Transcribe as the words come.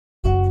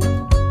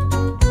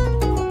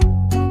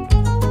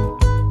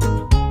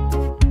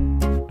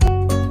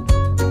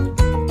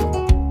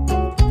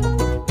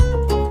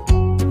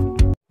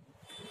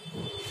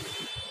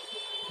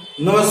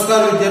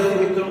नमस्कार विद्यार्थी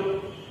मित्रों,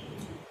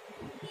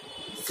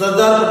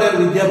 सरदार पटेल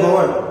विद्या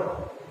भवन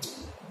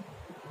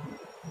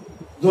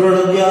धोरण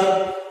 11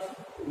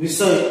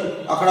 विषय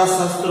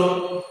आंकड़ाशास्त्र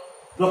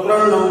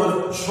प्रकरण नंबर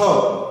 6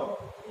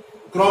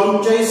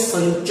 रमचय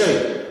संचय।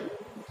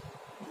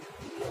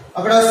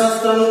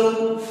 आंकड़ाशास्त्रનું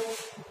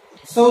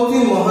સૌથી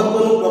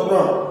મહત્વનું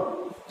પ્રકરણ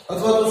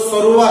અથવા તો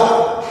શરૂઆત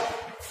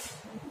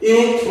એ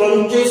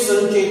રમચય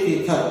સંચયથી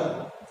થાય।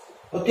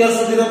 અત્યાર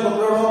સુધીના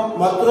પ્રકરણો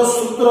માત્ર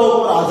સૂત્રો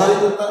ઉપર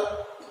આધારિત હતા।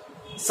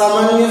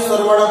 સામાન્ય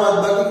સરવાળા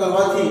બાદબાકી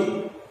કરવાથી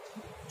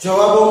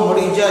જવાબો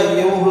મળી જાય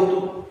એવું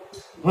હતું।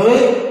 હવે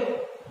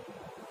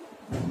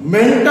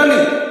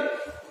મેન્ટલી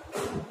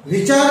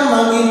વિચાર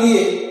માંગી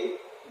લઈએ,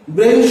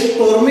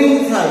 બ્રેઇનસ્ટોર્મિંગ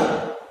થાય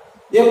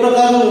એ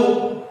પ્રકારનું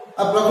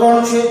આ પ્રકરણ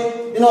છે।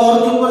 એનો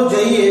અર્થ ઉપર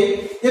જઈએ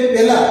એ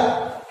પહેલા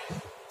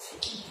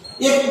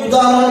એક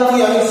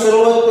ઉદાહરણથી આની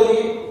શરૂઆત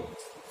કરીએ।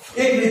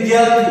 એક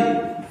વિદ્યાર્થી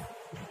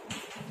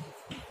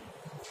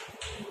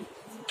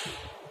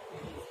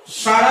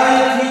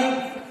શાળાએથી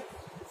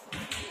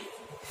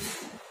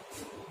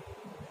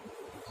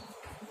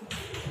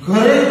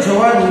ઘરે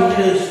જવા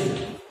નીકળે છે।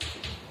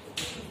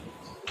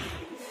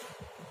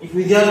 એક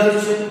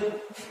વિદ્યાર્થી છે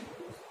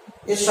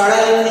એ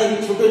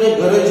શાળાએથી છૂટીને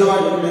ઘરે જવા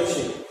નીકળે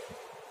છે।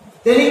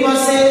 તેની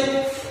પાસે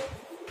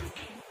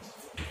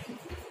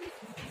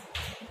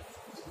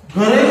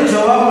ઘરે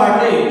જવા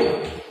માટે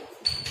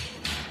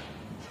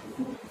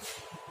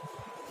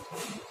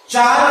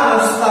 4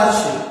 રસ્તા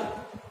છે।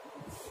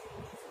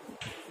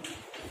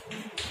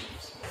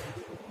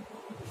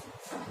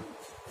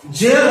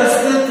 જે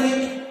રસ્તેથી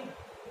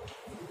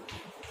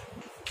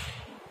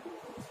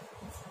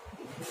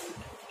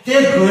તે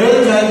ઘરે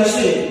જાય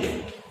છે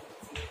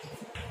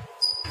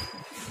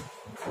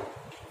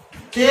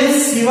તે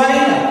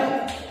સિવાયના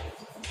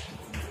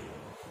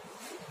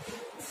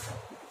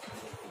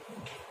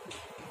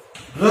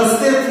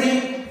રસ્તેથી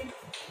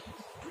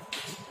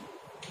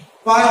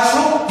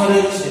પાછો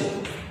ફરે છે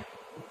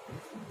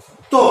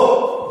તો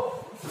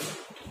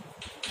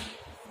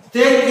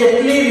તે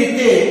કેટલી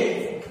રીતે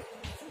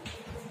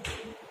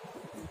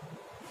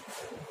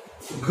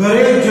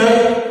ઘરે જઈ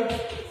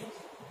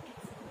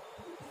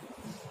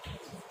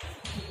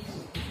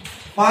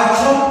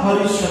પાછો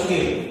ફરી શકે।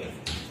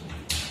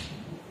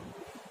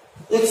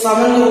 એક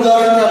સામાન્ય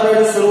ઉદાહરણથી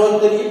આપણે શરૂઆત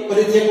કરીએ।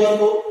 ફરીથી એકવાર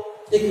તો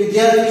એક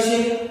વિદ્યાર્થી છે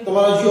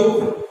તમારા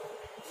જેવું,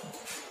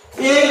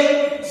 એ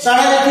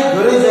શાળાએથી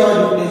ઘરે જવા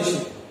નીકળે છે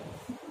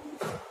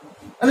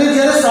અને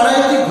જ્યારે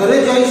શાળાએથી ઘરે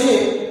જાય છે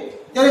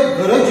ત્યારે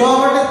ઘરે જવા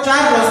માટે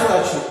 4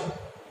 રસ્તા છે।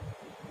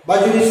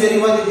 બાજુની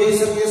શેરીમાંથી જઈ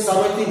શકે,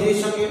 સામેથી જઈ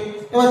શકે,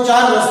 એવા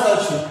 4 રસ્તા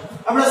છે।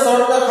 આપણે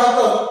સરળતા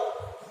ખાતર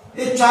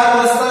એ 4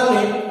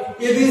 રસ્તાને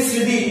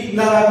ABCD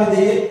નામ આપી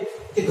દઈએ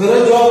કે ઘરે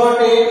જવા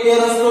માટે A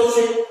રસ્તો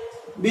છે,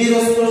 B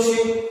રસ્તો છે,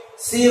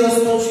 C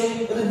રસ્તો છે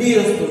અને D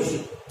રસ્તો છે।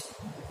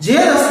 જે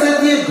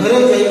રસ્તેથી ઘરે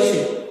જાય છે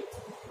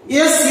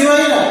એ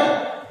સિવાયના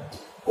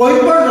કોઈ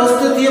પણ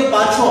રસ્તેથી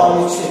પાછો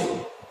આવે છે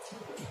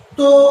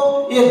તો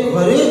એ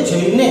ઘરે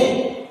જઈને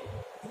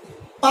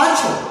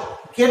પાછો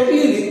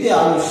કેટલી રીતે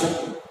આવી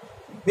શકે?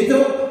 મિત્રો,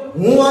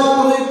 હું વાત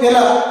કરું એ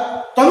પહેલા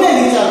તમે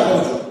વિચાર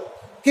કરજો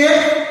કે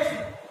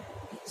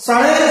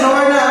શાળાએ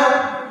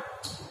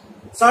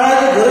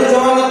ઘરે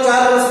જવાના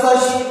 4 રસ્તા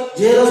છે।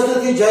 જે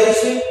રસ્તેથી જાય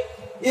છે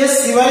એ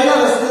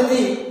સિવાયના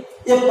રસ્તેથી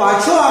એ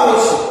પાછો આવે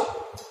છે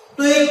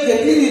તો એ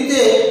કેટલી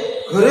રીતે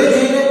ઘરે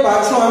જઈને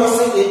પાછો આવી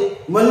શકે?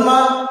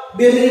 મનમાં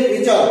 2 મિનિટ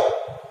વિચારો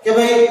કે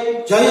ભાઈ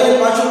જઈ અને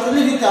પાછો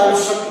કેટલી રીતે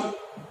આવી શકે,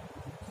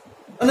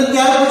 અને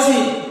ત્યાર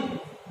પછી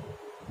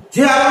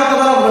જે આપણે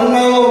તમારા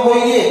મનમાં એવો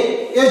હોય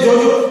એ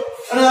જોજો।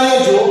 અને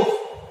અહીંયા જુઓ,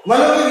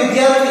 માનો કે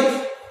વિદ્યાર્થી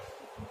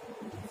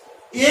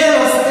એ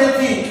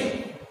રસ્તેથી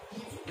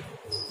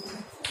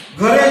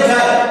ઘરે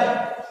જાય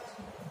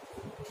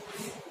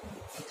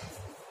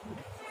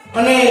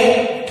અને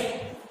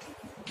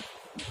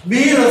B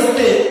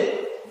રસ્તે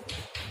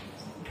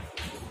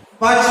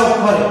પાછો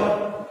ફરે।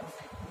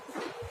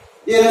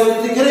 એ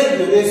રસ્તેથી ઘરે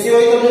ગયો, એ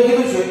સિવાય તમને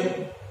કીધું છે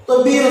તો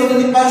B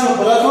રસ્તેથી પાછો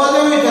ફરે, અથવા તો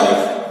એવું થાય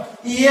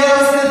એ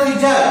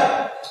રસ્તેથી જાય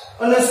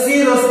અને C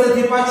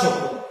રસ્તેથી પાછો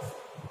ફરે,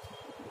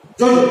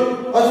 જોજો।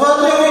 અથવા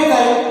તો એવું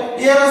થાય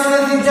એ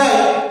રસ્તેથી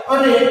જાય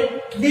અને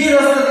D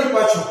રસ્તેથી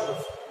પાછો ફરે।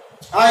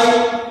 આ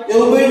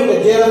એવું બન્યું કે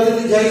જે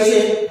રસ્તેથી જાય છે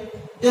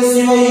તે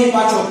સિવાય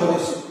પાછો ફરે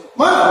છે।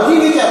 માનો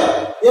હજી વિચાર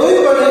એવું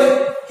બને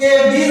કે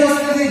B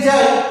રસ્તેથી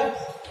જાય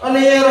અને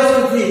એ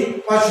રસ્તેથી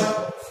પાછો,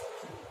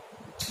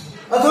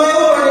 અથવા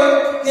એવું બને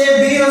કે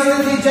B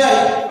રસ્તેથી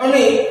જાય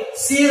અને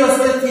C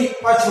રસ્તેથી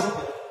પાછો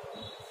ફરે,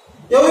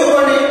 એવું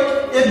બને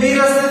કે B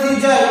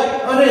રસ્તેથી જાય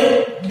અને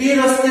D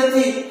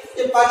રસ્તેથી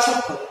એ પાછો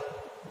ફરે,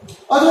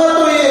 અથવા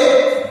તો એ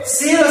C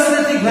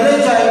રસ્તેથી ઘરે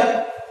જાય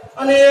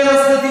અને એ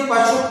રસ્તેથી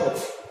પાછો ફરે,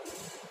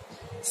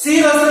 C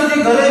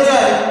રસ્તેથી ઘરે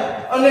જાય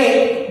અને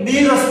B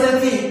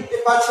રસ્તેથી એ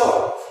પાછો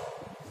આવે,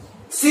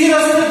 C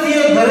રસ્તેથી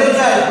એ ઘરે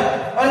જાય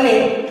અને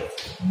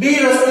B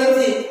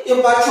રસ્તેથી એ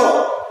પાછો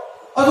આવે,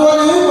 અથવા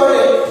તો એવું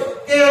પડે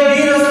કે D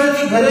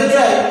રસ્તેથી ઘરે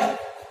જાય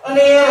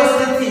અને એ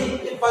રસ્તેથી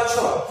એ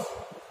પાછો આવે,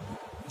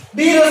 B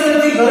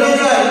રસ્તેથી ઘરે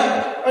જાય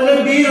અને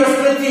બી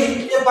રસ્તેથી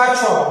એ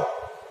પાછો આવે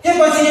કે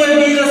પછી એ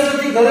બી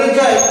રસ્તેથી ઘરે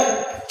જાય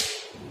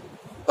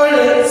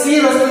અને સી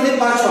રસ્તેથી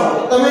પાછો આવે.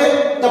 તમે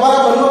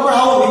તમારા મનમાં પણ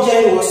આવું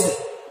વિચાર્યું હશે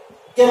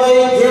કે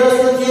ભાઈ જે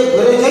રસ્તેથી એ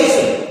ઘરે જાય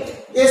છે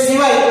એ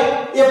સિવાય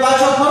એ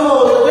પાછો ફરવો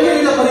હોય તો કઈ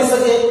રીતે ફરી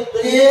શકે? તો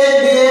 1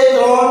 2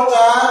 3 4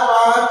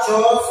 5 6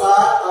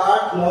 7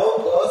 8 9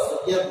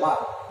 10 11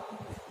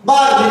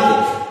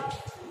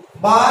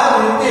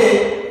 12 રીતે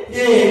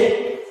એ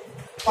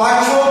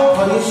પાછો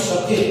ફરી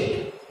શકે.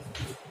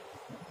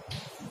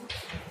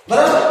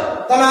 બરાબર?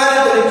 તમે આ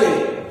રીતે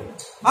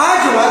આ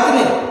જ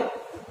વાતને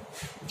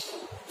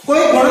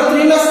કોઈ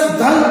ગણતરીના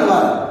સિદ્ધાંત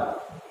દ્વારા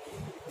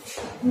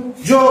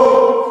જો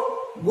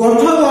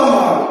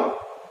ગોઠવવામાં આવે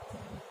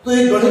તો એ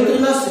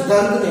ગણતરીના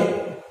સિદ્ધાંતને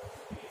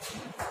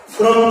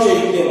ક્રમચય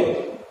કહેવાય.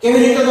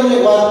 કેવી રીતે તમને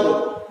વાત કરું?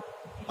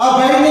 આ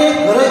ભાઈને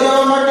ઘરે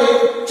જવા માટે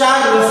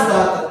 4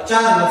 રસ્તા હતા.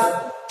 4 રસ્તા.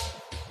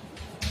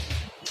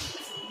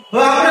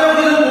 હવે આપણે એવું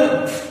કીધું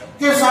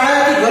કે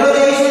શાળાથી ઘરે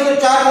જાય છે તો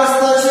 4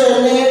 રસ્તા છે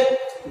અને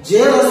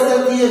જે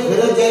રસ્તેથી એ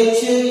ઘરે જાય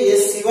છે એ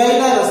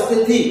સિવાયના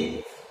રસ્તેથી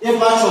એ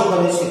પાછો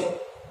ફરે છે.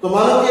 તો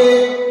માનો કે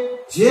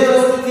જે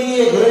રસ્તેથી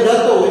એ ઘરે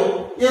જતો હોય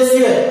એ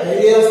સિવાય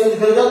એ રસ્તેથી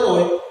ઘરે જતો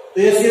હોય તો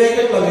એ સિવાય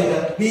કેટલા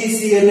લીધા? બી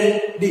સી અને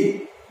ડી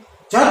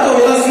જતો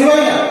એના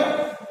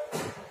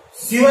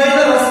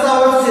સિવાયના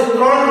રસ્તાઓ છે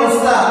 3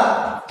 રસ્તા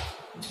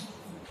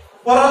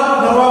પરત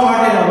ફરવા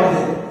માટેના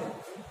વધે.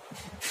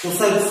 તો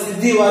સાહેબ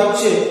સીધી વાત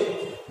છે,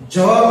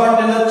 જવા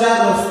માટેના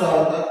 4 રસ્તા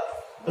હતા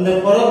અને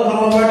પરત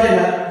ફરવા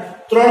માટેના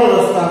 3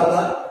 રસ્તા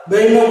હતા.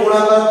 બેનો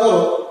ગુણાકાર કરો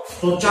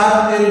તો 4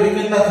 તેરી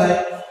કેટલા થાય?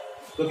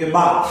 તો કે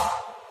 12.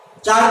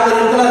 4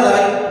 તેરી કેટલા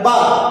થાય?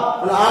 12.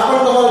 અને આ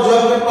પણ તમારો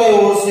જવાબ કેટલો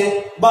એવો હશે?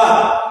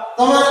 12.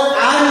 તમારે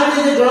આ રીતે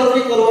જે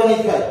ગણતરી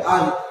કરવાની થાય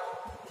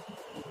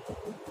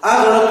આ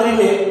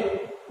ગણતરીને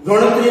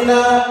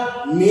ગણતરીના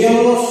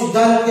નિયમનો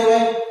સિદ્ધાંત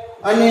કહેવાય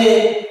અને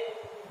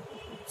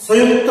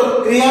સંયુક્ત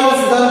ક્રિયાનો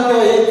સિદ્ધાંત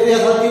કહેવાય. એક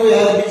ક્રિયા થતી હોય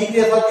અને બીજી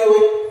ક્રિયા થતી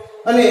હોય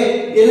અને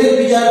એને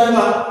બીજા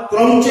અર્થમાં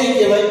ક્રમચય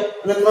કહેવાય.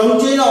 અને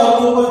ક્રમચયના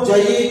અર્થ ઉપર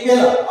જઈએ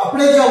પહેલા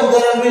આપણે જે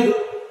ઉદાહરણ લીધું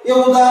એ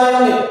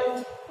ઉદાહરણને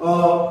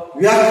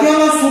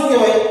વ્યાખ્યામાં શું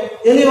કહેવાય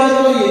એની વાત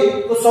કરીએ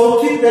તો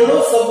સૌથી પહેલો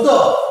શબ્દ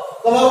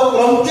તમારો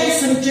ક્રમચય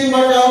સંચય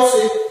માટે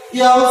આવશે એ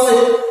આવશે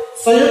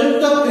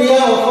સંયુક્ત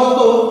ક્રિયા અથવા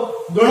તો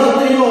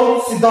ગણતરીનો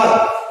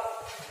સિદ્ધાંત.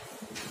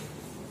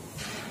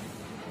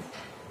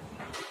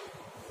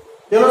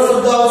 પહેલો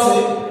શબ્દ આવશે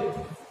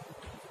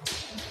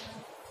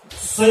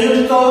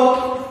સંયુક્ત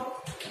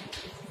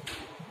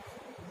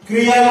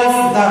ક્રિયાનો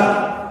સિદ્ધાંત,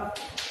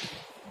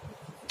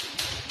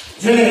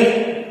 જેને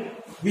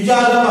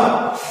બીજા અર્થમાં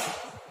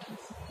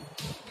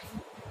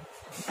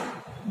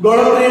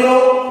ગણતરીનો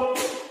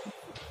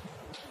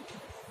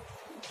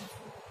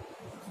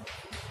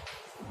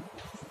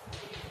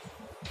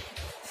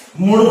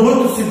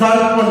મૂળભૂત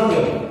સિદ્ધાંત પણ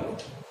કહેવાય.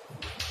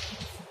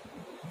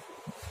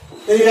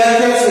 એ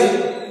વ્યાખ્યા છે,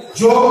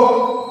 જો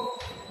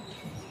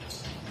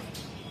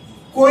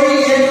કોઈ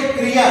એક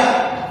ક્રિયા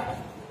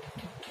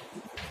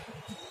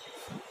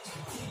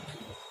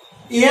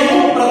એમ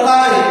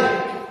પ્રકારે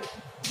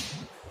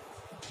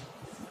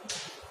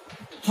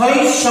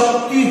થઈ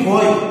શકતી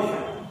હોય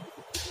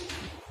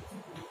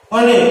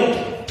અને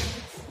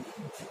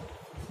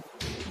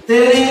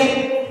તેને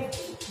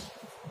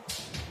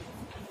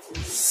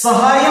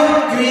સહાયક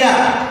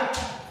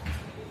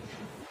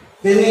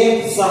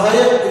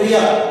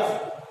ક્રિયા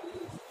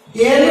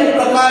એન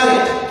પ્રકારે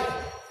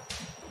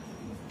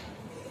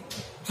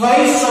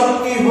થઈ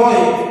શકતી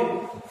હોય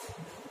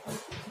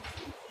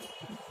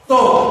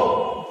તો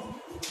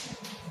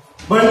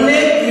બંને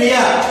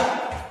ક્રિયા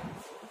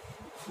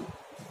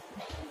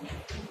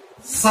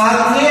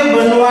સાથે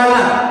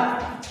બનવાના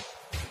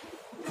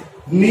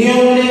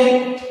નિયમને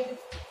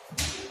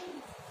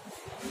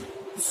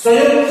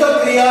સંયુક્ત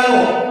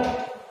ક્રિયાનો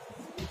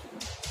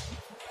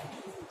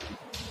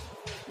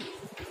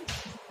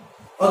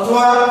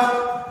અથવા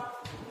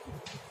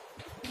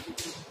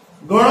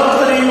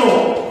ગણતરીનો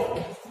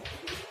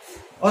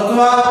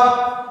અથવા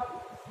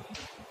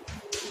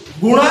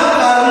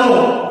ગુણાકારનો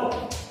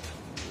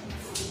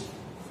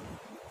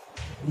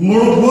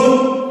મૂળભૂત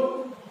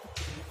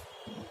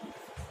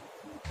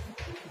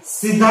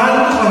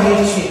સિદ્ધાંત કહે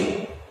છે.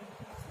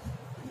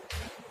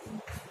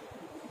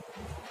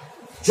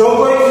 જો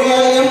કોઈ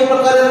ક્રિયા એમ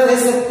પ્રકારે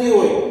થઈ શકતી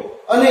હોય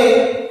અને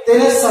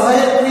તેને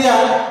સહાયક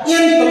ક્રિયા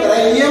એમ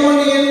પ્રકારે એમ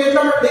અને એમ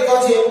એટલા માટે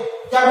દેખાય છે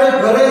કે આપણે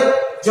ઘરે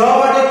જવા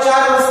માટે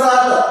 4 રસ્તા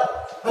હતા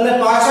અને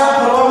પાછા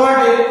ફરવા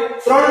માટે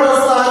 3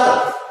 રસ્તા હતા.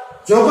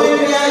 જો કોઈ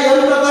ક્રિયા એમ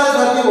પ્રકારે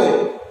થતી હોય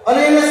અને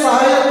એને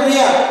સહાયક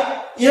ક્રિયા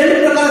એમ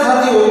પ્રકારે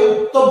થતી હોય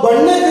તો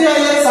બંને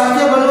ક્રિયા એક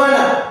સાથે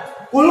બનવાના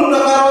કુલ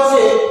પ્રકારો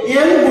છે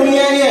m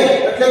ગુણ્યા n,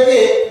 એટલે કે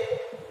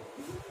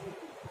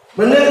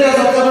બંને ક્રિયા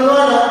સાથે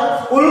બનવાના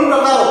કુલ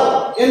પ્રકારો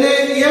એને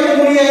m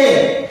ગુણ્યા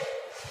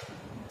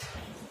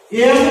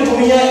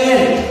n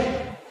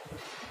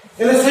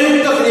એને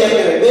સંયુક્ત ક્રિયા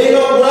કહેવાય. બેનો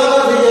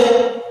ગુણાકાર થઈ જાય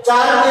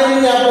 4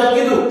 તેરીને આપણે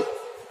કીધું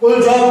કુલ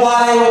જવાબ 12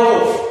 આવ્યો હતો.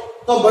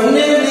 તો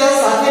બંને ક્રિયા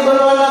સાથે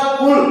બનવાના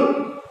કુલ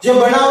જે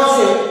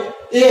બનાવશે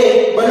એ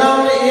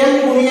બનાવને m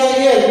ગુણ્યા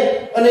n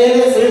અને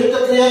એને સંયુક્ત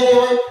ક્રિયા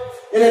કહેવાય,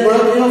 એને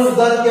ગણતરીનો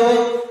સિદ્ધાંત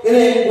કહેવાય,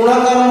 એને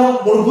ગુણાકારનો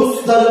મૂળભૂત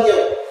સિદ્ધાંત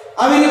કહેવાય.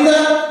 આવી રીતે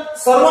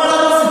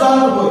સરવાળાનો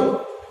સિદ્ધાંત હોય,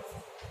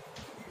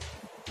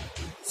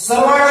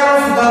 સરવાળાનો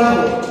સિદ્ધાંત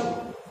હોય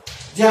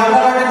જે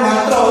આપણા માટે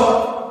માત્ર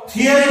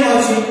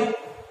થિયરીમાં છે.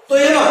 તો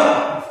એમાં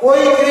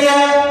કોઈ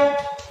ક્રિયા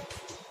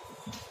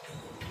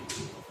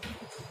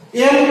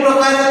m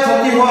પ્રકારે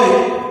થતી હોય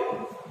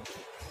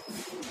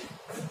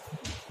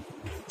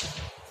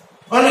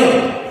અને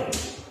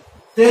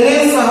તેને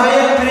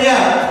સહાયક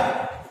ક્રિયા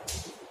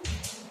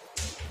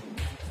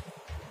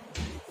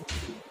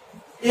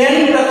n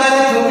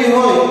પ્રકારે થતી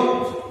હોય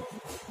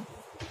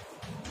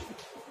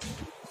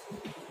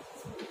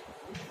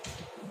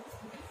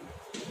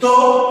તો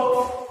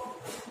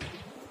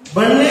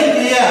બંને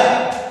ક્રિયા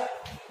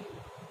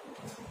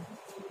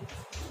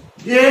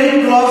n+1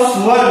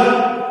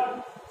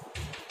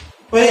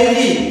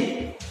 પૈકી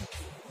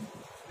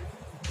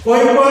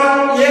કોઈ પણ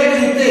એક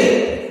રીતે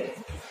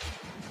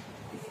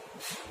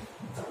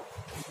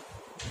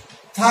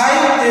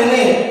થાય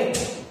તેને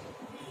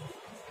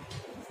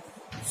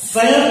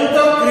સંયુક્ત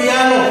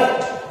ક્રિયાનો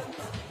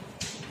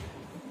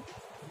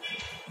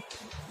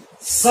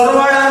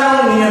સરવાળાનો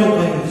નિયમ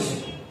કહે છે.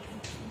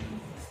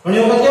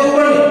 ઘણી વખત એવું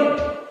બને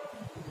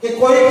કે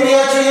કોઈ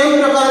ક્રિયા છે m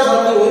પ્રકારે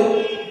થતી હોય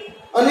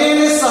અને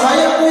એને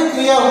સહાયક કોઈ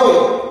ક્રિયા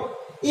હોય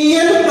એ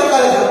n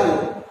પ્રકારે થતી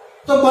હોય,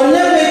 તો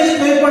બંને પૈકી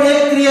કોઈ પણ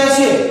એક ક્રિયા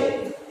છે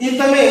એ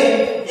તમે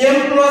m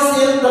 +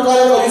 n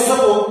પ્રકારે કરી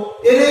શકો,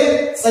 એને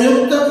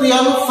સંયુક્ત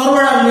ક્રિયાનો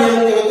સરવાળા નિયમ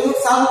કહેવાય. તો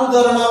સારું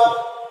ઉદાહરણ આપો.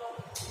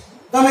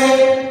 તમે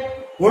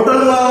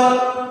હોટલમાં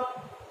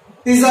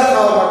પિઝા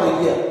ખાવા માટે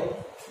ગયા,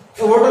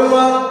 તો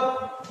હોટલમાં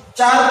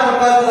 4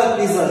 પ્રકારના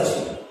પિઝા છે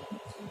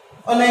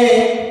અને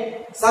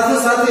સાથે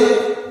સાથે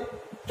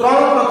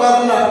 3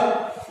 પ્રકારના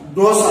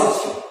ઢોસા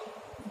છે.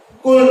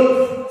 કુલ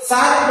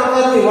 7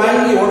 પ્રકારની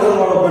વાનગી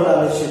હોટલવાળો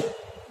બનાવે છે.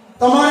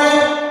 તમારે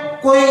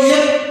કોઈ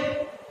એક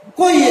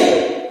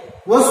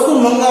વસ્તુ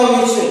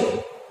મંગાવવી છે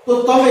તો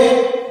તમે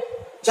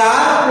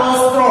 4 +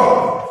 3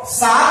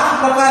 7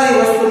 પ્રકારની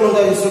વસ્તુ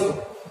મંગાવી શકો.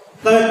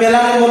 તમે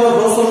પહેલા નંબરનો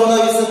ઢોસો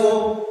મંગાવી શકો,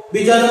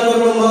 બીજા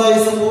નંબરનો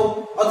મંગાવી શકો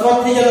અથવા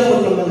ત્રીજા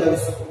નંબરનો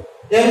મંગાવી શકો.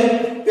 એમ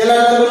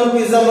પહેલા નંબરનો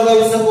પિઝા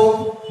મંગાવી શકો,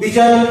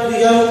 ત્રીજા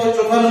કે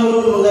ચોથા નંબરનો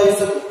મંગાવી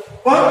શકો.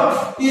 પણ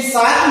એ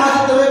 7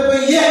 માંથી તમે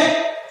કોઈ એક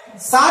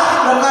 7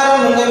 પ્રકારે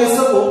મંગાવી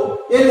શકો,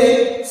 એને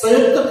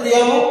સંયુક્ત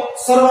ક્રિયાનો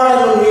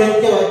સરવાળાનો નિયમ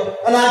કહેવાય.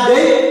 અને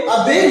આ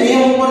બે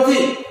નિયમ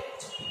ઉપરથી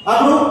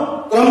આપણું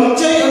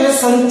ક્રમચય અને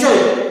સંચય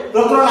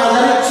પ્રકરણ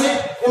આધારિત છે.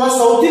 એમાં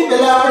સૌથી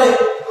પહેલા આપણે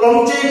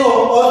ક્રમચયનો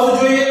અર્થ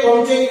જોઈએ,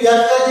 ક્રમચયની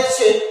વ્યાખ્યા જે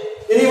છે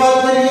એની વાત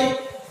કરીએ.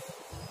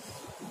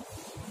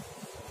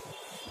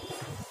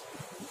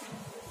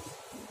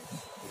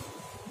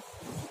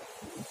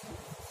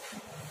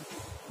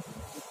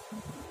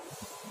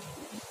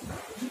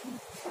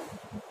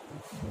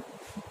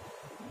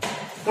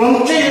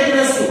 ક્રમચય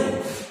એટલે શું?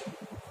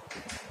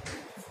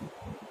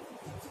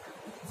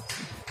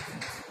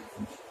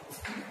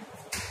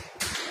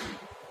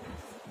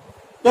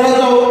 પહેલા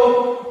તો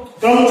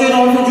ક્રમચયનો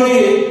અર્થ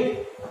જોઈએ.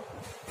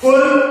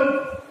 કુલ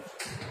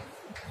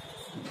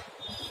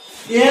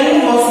n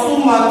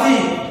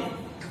વસ્તુમાંથી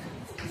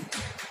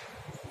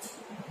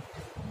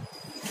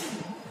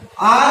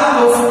r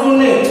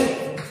વસ્તુને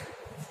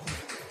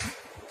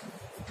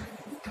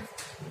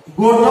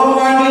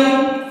ગોઠવવાની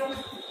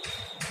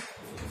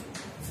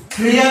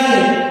ક્રિયાને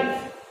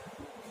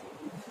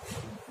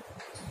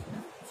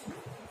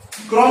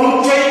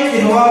ક્રમચય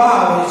કહેવામાં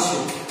આવે છે.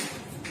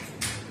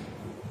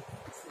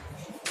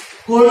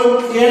 કુલ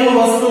n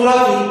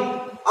વસ્તુમાંથી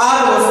r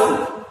વસ્તુ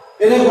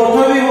એને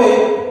ગોઠવવી હોય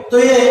તો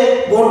એ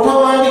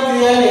ગોઠવવાની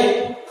ક્રિયાને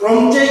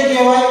ક્રમચય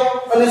કહેવાય.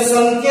 અને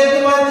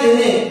સંકેતમાં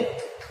તેને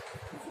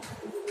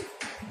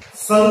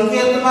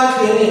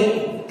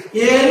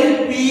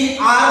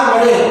npr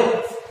વડે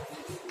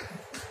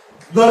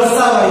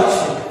દર્શાવાય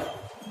છે.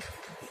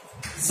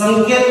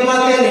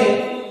 સંકેતમાં તેને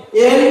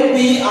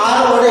npr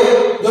વડે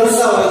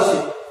દર્શાવાય છે,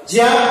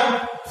 જ્યાં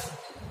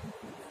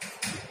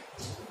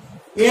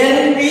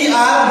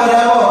npr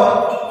બરાબર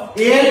n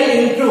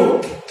into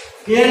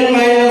n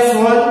minus 1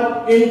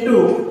 into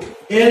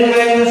n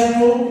minus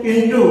 2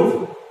 into ...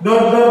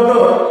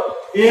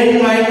 n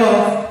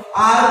minus r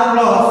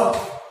plus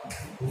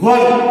 1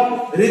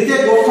 રીતે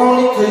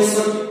ગોઠવણી થઈ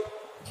શકે.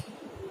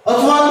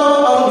 અથવા તો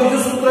આનું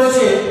બીજું સૂત્ર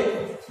છે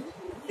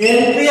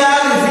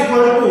npr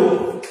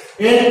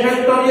n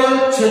ફેક્ટોરિયલ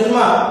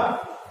છેદમાં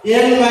n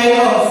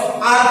minus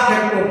r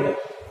ફેક્ટોરિયલ.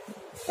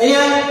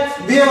 અહીંયા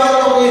બે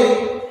વાતો કરી.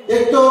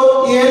 એક તો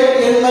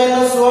n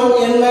minus 1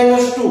 n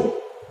minus 2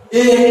 એ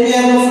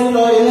npr નું સૂત્ર,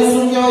 એને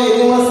શું કહેવાય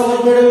એની સમજ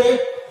મેળવીએ.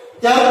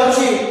 ત્યાર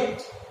પછી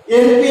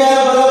npr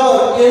બરાબર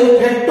n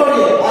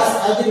ફેક્ટોરિયલ,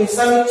 આ જે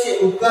નિશાની છે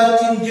ઉદ્ગાર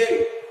ચિહ્ન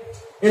જેવી,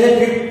 એને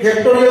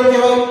ફેક્ટોરિયલ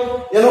કહેવાય.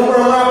 એનો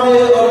પણ આપણે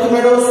અર્થ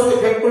મેળવશું કે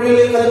ફેક્ટોરિયલ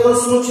એ ખરેખર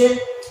શું છે.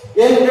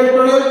 n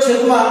ફેક્ટોરિયલ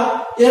છેદમાં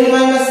n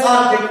minus r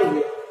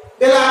ફેક્ટોરિયલ.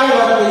 પહેલા આની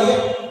વાત કરીએ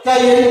કે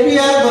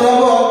npr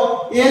બરાબર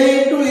n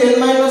into n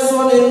minus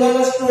 1 n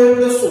minus 2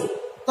 એટલે શું.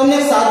 તમને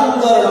એક સાદું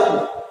ઉદાહરણ આપું.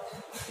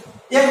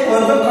 એક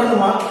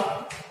વર્ગખંડમાં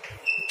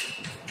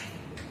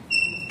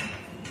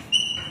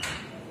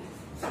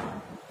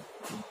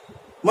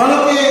માનો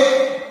કે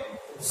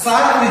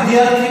 7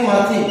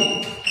 વિદ્યાર્થીમાંથી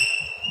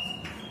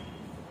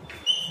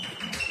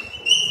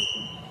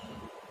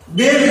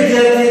 2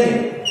 વિદ્યાર્થીને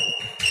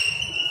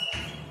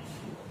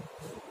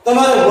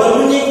તમારે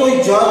વર્ગની કોઈ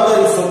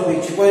જવાબદારી સોંપવી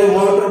છે, કોઈને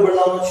મોનિટર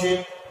બનાવવું છે,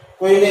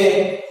 કોઈને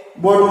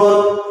બોર્ડ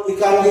વર્કની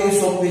કામગીરી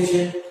સોંપવી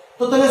છે,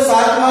 તો તમે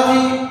 7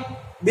 માંથી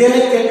 2 ને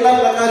કેટલા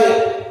પ્રકારે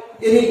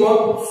એની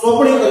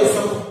સોંપણી કરી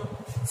શકો.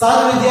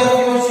 7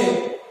 વિદ્યાર્થીઓ છે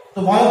તો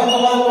માનો કે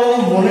તમારે કોઈને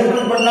મોનિટર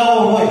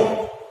બનાવવો હોય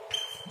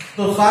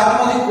તો 7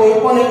 માંથી કોઈ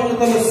પણ એકને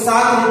તમે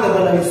 7 રીતે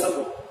બનાવી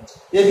શકો.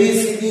 A B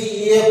C D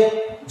E F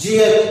G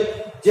H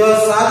જેવા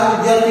 7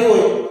 વિદ્યાર્થી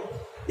હોય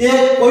એ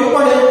કોઈ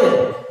પણ એકને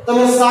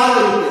તમે 7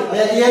 રીતે,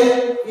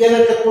 અહીંયા n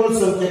એટલે કુલ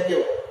સંખ્યા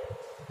કહેવાય,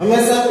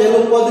 હંમેશા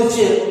પહેલું પદ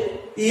છે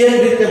n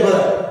રીતે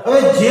ભરાય. હવે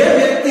જે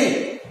વ્યક્તિ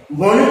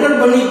મોનિટર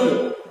બની ગયો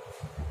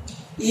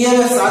એ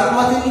હવે 7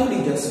 માંથી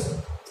નીકળી જશે.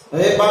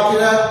 હવે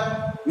બાકીના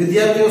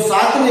વિદ્યાર્થીઓ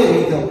 7 ને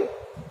લીધા,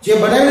 જે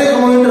બનાવીને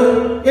મોનિટર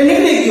એ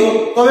નીકળી ગયો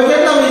તો હવે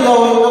કેટલા લીધા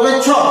હોય તો કે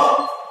 6.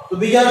 તો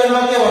બીજા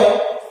અર્થમાં કહેવાય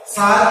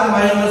 7 -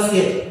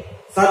 1.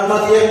 7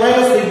 માંથી 1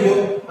 માઈનસ થઈ ગયો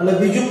અને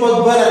બીજું પદ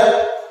ભરાય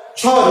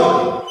 6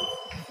 રીતે.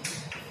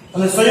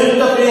 અને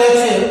સંયુક્ત ક્રિયા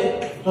છે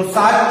તો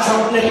 7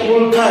 6 ને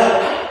કુલ થાય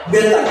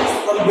 42.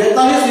 તો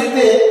 42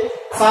 રીતે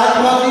 7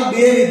 માંથી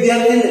 2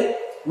 વિદ્યાર્થીને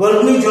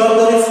વર્ગની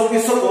જવાબદારી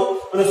સોંપી શકો.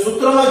 અને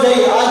સૂત્રમાં જઈ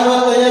આ જ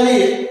વાત અહીંયા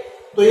લઈએ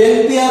તો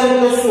NPR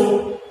એટલે શું,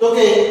 તો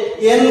કે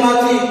n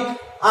માંથી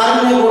r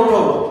ને ગોઠવો.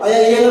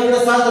 અહીંયા n એટલે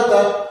 7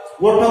 હતા,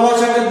 ગોઠવવા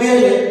છે કે 2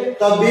 ને,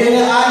 તો 2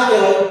 ને r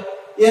કહેવાય,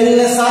 n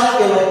ને 7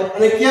 કહેવાય.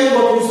 અને કેમ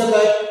ગોઠવી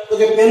શકાય તો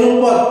કે પહેલું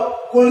પદ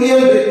કુલ n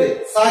રીતે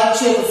 7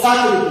 છે તો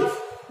 7 રીતે,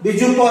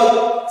 બીજું પદ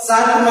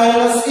 7 - 1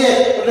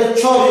 એટલે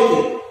 6 રીતે.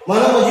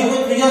 માનો હજી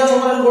કોઈ ત્રીજા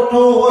છોકરાને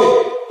ગોઠવવું હોય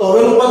તો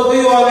હવેનું પદ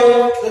કયું આવે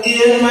તો કે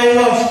n -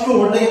 2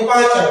 એટલે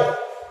 5 આવે,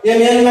 n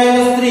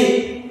 - 3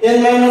 n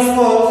 -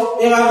 4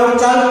 એમ આગળ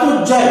ચાલતું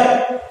જ જાય.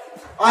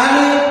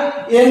 આને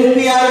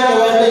NPR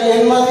કહેવાય, એટલે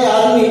n માંથી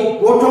r ની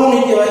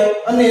ગોઠવણી કહેવાય.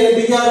 અને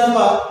બીજા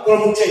અર્થમાં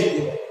ક્રમચય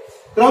કહેવાય.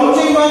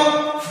 ક્રમચયમાં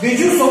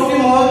બીજું સૌથી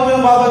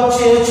મહત્વની બાબત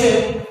છે એ છે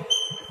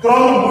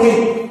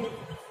ક્રમગુણિત.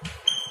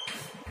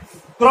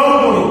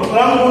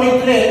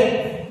 ક્રમગુણિતને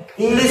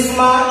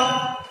ઇંગ્લિશમાં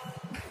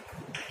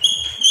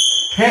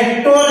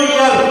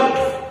ફેક્ટોરિયલ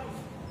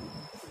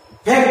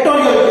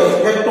ફેક્ટોરિયલ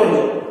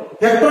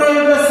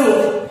એટલે શું,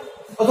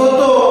 અથવા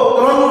તો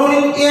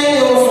ક્રમગુણિત n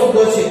એવો શબ્દ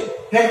છે.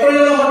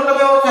 ફેક્ટોરિયલનો મતલબ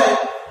એવો થાય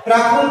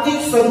પ્રાકૃતિક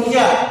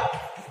સંખ્યા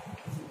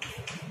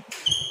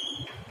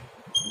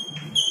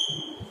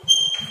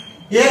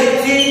એક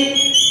થી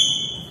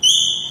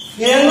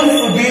n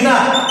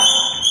સુધીના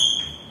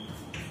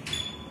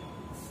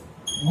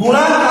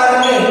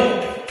ગુણાકારને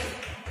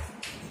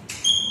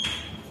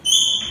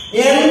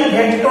n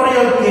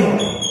ફેક્ટોરિયલ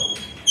કહેવાય.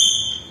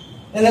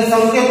 એને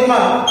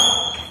સંકેતમાં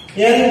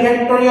n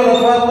ફેક્ટોરિયલ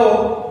અથવા તો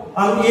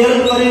આમ n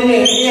કરીને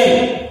n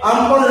આમ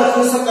પણ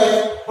લખી શકાય,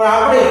 પણ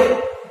આપણે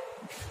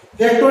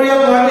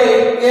ફેક્ટોરિયલ માટે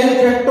n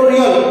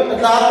ફેક્ટોરિયલ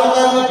એટલે આ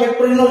પ્રકારના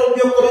ફેક્ટોરિયલનો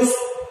ઉપયોગ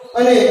કરીશું.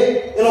 અને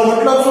એનો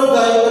મતલબ શું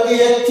થાય તો કે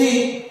 1 થી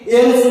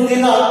n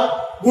સુધીના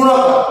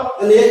ગુણાકાર.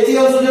 અને 1 થી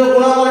n સુધીનો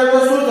ગુણાકાર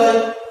એટલે શું થાય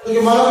તો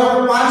કે માનો કે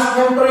 5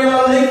 ફેક્ટોરિયલ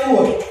લખ્યું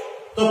હોય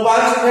તો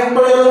 5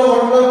 ફેક્ટોરિયલનો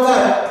મતલબ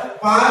થાય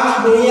 5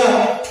 ગુણ્યા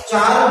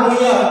 4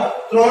 ગુણ્યા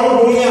 3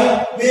 ગુણ્યા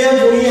 2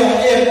 ગુણ્યા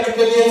 1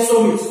 એટલે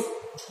 120.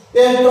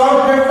 એ 3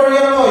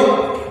 ફેક્ટોરિયલ હોય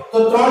તો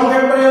 3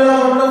 ફેક્ટોરિયલનો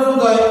મતલબ શું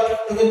થાય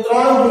તો કે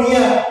 3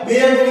 ગુણ્યા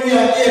 2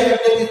 ગુણ્યા 1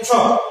 એટલે કે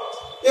 6.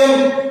 એમ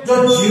જો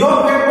 0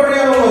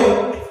 ફેક્ટોરિયલ હોય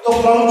તો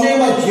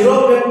ક્રમચયમાં 0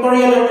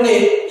 ફેક્ટોરિયલ એટલે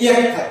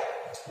 1 થાય.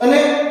 અને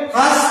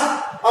ખાસ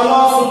આનો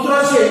સૂત્ર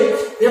છે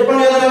એ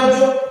પણ યાદ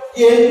રાખજો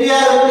કે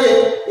NPR એટલે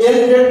n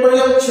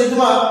ફેક્ટોરિયલ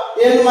છેદમાં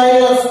n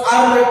માઈનસ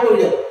r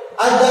ફેક્ટોરિયલ.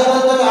 આ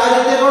દાખલા તમે આ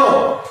રીતે ગણો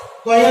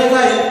તો અહીંયા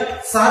થાય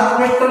 7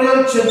 ફેક્ટોરિયલ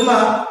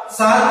છેદમાં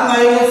 7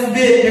 માઈનસ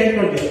 2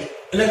 ફેક્ટોરિયલ,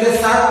 એટલે કે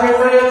 7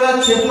 ફેક્ટોરિયલના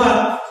છેદમાં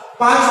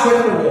 5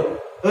 ફેક્ટોરિયલ.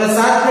 હવે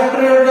 7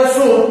 ફેક્ટોરિયલ એટલે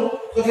શું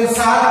તો કે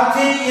 7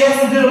 થી 1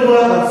 સુધીનો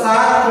ગુણાકાર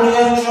 7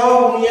 ગુણ્યા 6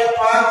 ગુણ્યા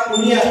 5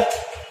 ગુણ્યા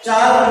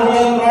 4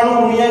 ગુણ્યા 3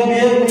 ગુણ્યા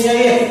 2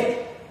 ગુણ્યા 1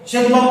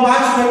 છેદમાં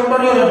 5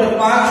 ફેક્ટોરિયલ એટલે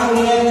 5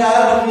 ગુણ્યા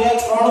 4 ગુણ્યા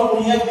 3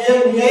 ગુણ્યા 2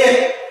 ગુણ્યા 1.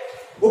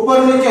 ઉપર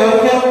નીચે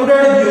હરખે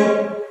ઉડાડી દો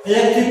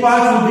 1 થી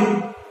 5 સુધી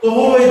તો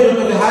હું લઈ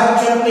તો કે 7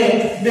 6 ને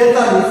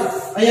 42.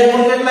 અહીંયા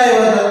પણ કેટલા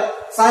આવ્યા હતા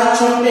 7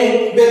 6 ને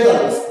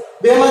 42.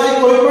 બેમાંથી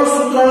કોઈ પણ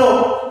સૂત્રનો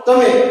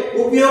તમે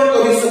ઉપયોગ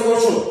કરી શકો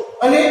છો.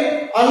 અને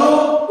આનો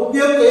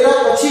ઉપયોગ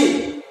કર્યા પછી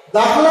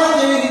દાખલા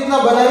કેવી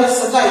રીતના બનાવી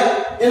શકાય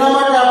એના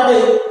માટે આપણે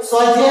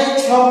સ્વાધ્યાય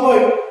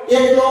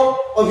 6.1 નો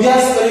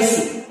અભ્યાસ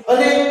કરીશું.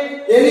 અને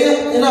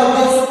એના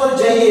અભ્યાસ ઉપર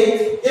જઈએ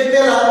એ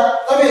પહેલા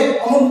તમે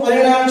અમુક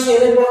પરિણામ છે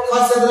એને પણ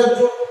ખાસ યાદ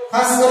રાખજો.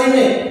 ખાસ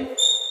કરીને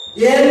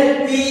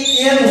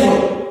NPN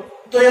હોય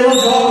તો એનો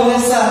જવાબ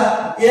હંમેશા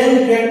n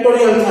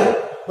ફેક્ટોરિયલ થાય.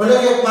 એટલે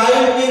કે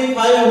 5p5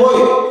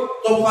 હોય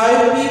તો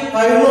 5p5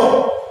 નો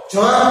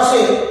જવાબ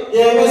છે એ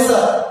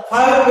હંમેશા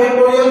 5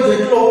 ફેક્ટોરિયલ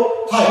જેટલો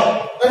થાય.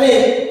 અને અને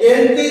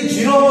np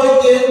 0 હોય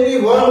કે np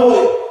 1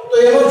 હોય તો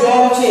એનો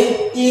જવાબ છે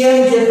en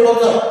જેટલો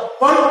થાય.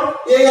 પણ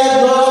એ યાદ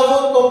ન રાખો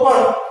તો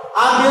પણ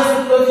આ બે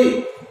સૂત્રથી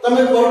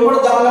તમે કોઈ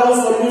પણ દાખલાનું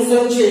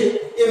સોલ્યુશન છે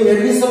એ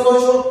મેળવી શકો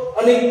છો.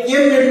 અને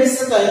કેમ મેળવી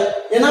શકાય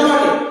એના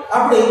માટે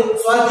આપણે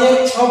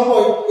સ્વાધ્યાય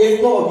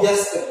 6.1 નો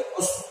અભ્યાસ કરીએ.